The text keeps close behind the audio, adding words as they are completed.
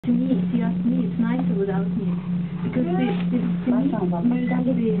without meat. Because the meat makes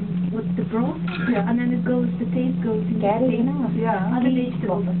the broth, and then it goes, the taste goes into the taste. Other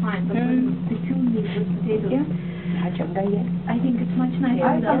vegetables are fine, but when the two meat with potatoes, I think it's much nicer.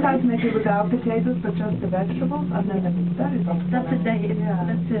 I sometimes make it without potatoes, but just the vegetables, and then that is excellent. That's a diet.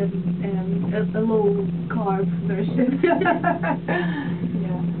 That's a low carb version.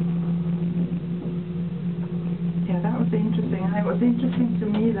 Yeah, that was interesting. And it was interesting to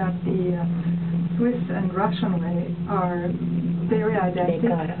me that the Swiss and Russian way are very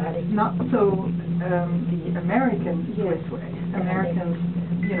identical. Not so the American Swiss way. Americans,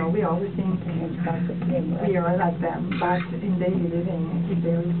 you know, we always think we are like them, but in daily living it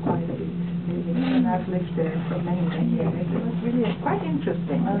varies quite a bit. And I've lived there for many, many years. It was really quite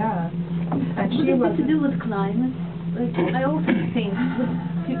interesting. Yeah. And she was to do with climate. Like, I also think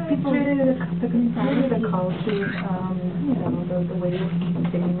people really the culture, you know, the way of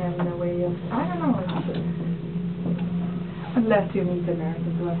eating and the way of, I don't know, unless you meet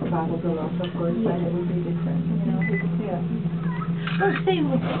Americans who have traveled a lot, of course, then it would be different, you know. Well,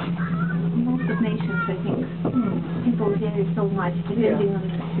 same with most of nations, I think. People vary so much depending on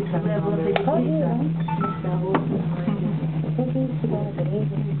the level of education.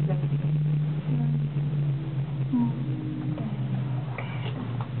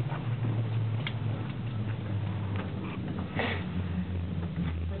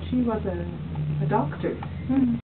 She was a doctor.